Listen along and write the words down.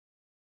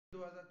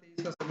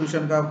2023 का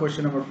सॉल्यूशन का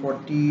question number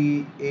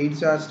 48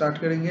 से आज स्टार्ट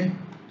करेंगे।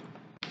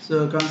 So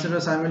consider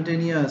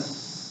simultaneous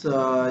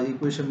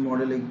equation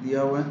model एक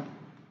दिया हुआ है।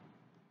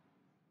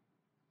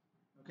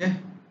 Okay,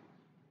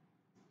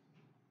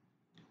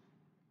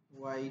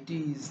 yt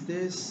is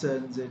this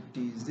and zt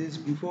is this.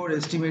 Before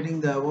estimating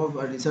the above,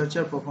 a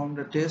researcher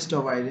performed a test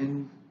of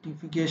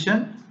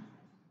identification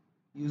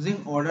using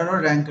order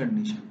or rank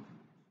condition.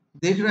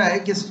 देख रहा है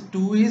कि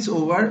 2 is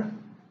over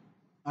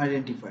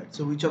identified,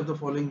 so which of the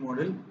following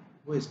model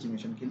वो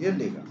estimation के लिए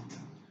लेगा।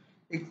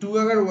 एक 2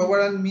 अगर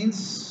over means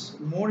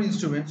more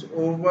instruments,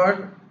 over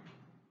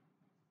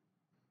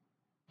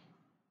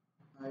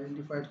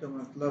identified का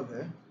मतलब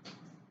है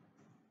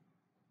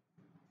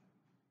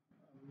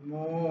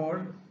मोर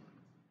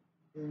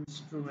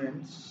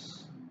instruments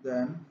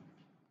then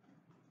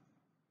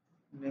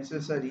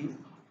necessary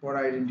for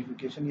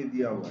identification, ये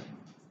दिया हुआ है।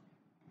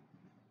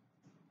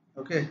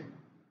 ओके,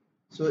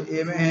 सो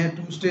ए में है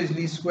 2 स्टेज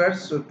लीस्ट स्क्वायर,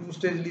 सो 2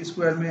 स्टेज लीस्ट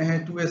स्क्वायर में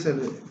है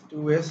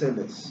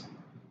 2SLS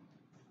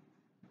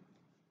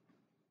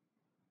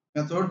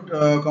method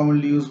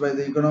commonly used by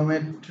the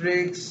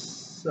econometrics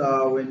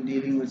when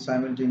dealing with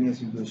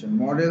simultaneous equation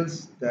models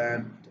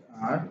that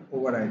are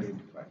over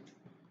identified.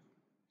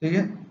 ठीक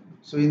है,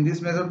 so in this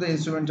method the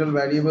instrumental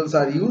variables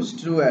are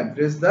used to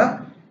address the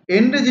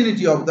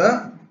endogeneity of the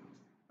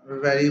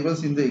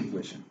variables in the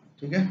equation.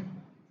 ठीक है,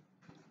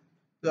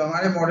 तो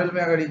हमारे model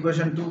में अगर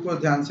equation 2 को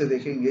ध्यान से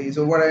देखेंगे, इज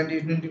ओवर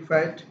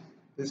आइडेंटिफाइड,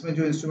 इसमें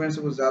जो इंस्ट्रूमेंट्स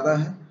है वो ज्यादा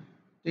है।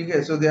 ठीक है,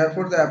 so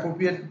therefore the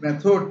appropriate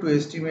method to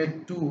estimate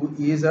 2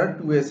 is a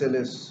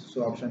 2SLS, so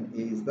option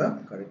A is the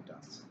correct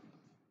answer.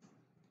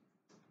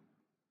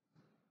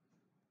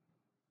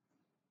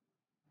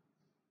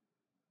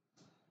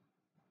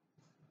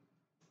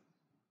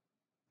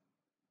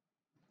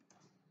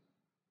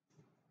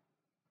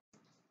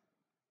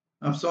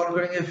 अब सॉल्व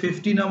करेंगे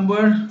 50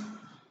 नंबर।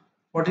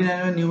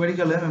 49 में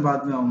न्यूमेरिकल है, मैं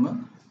बाद में आऊंगा।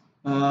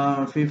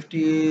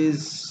 50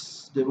 is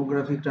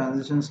demographic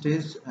transition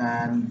stage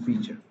and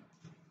feature.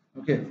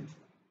 Okay,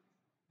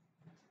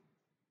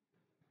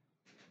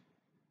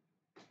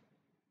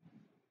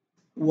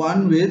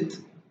 one with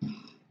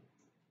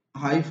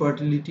high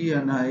fertility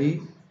and high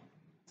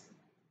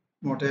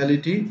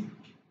mortality,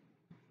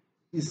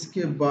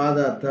 इसके बाद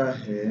आता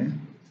है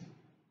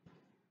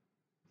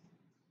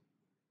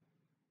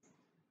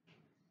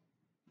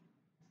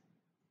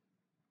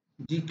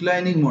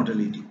डिक्लाइनिंग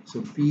मोर्टेलिटी,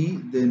 सो P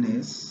देन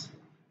S,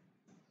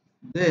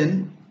 देन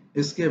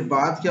इसके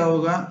बाद क्या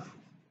होगा,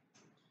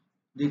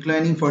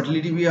 डिक्लाइनिंग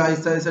फर्टिलिटी भी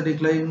आहिस्ता आहिस्ता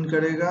डिक्लाइन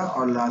करेगा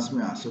और लास्ट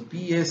में सो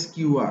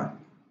PSQR,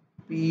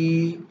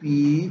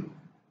 PSQR,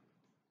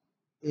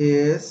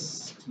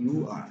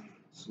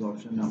 so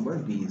option number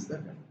B is the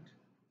correct.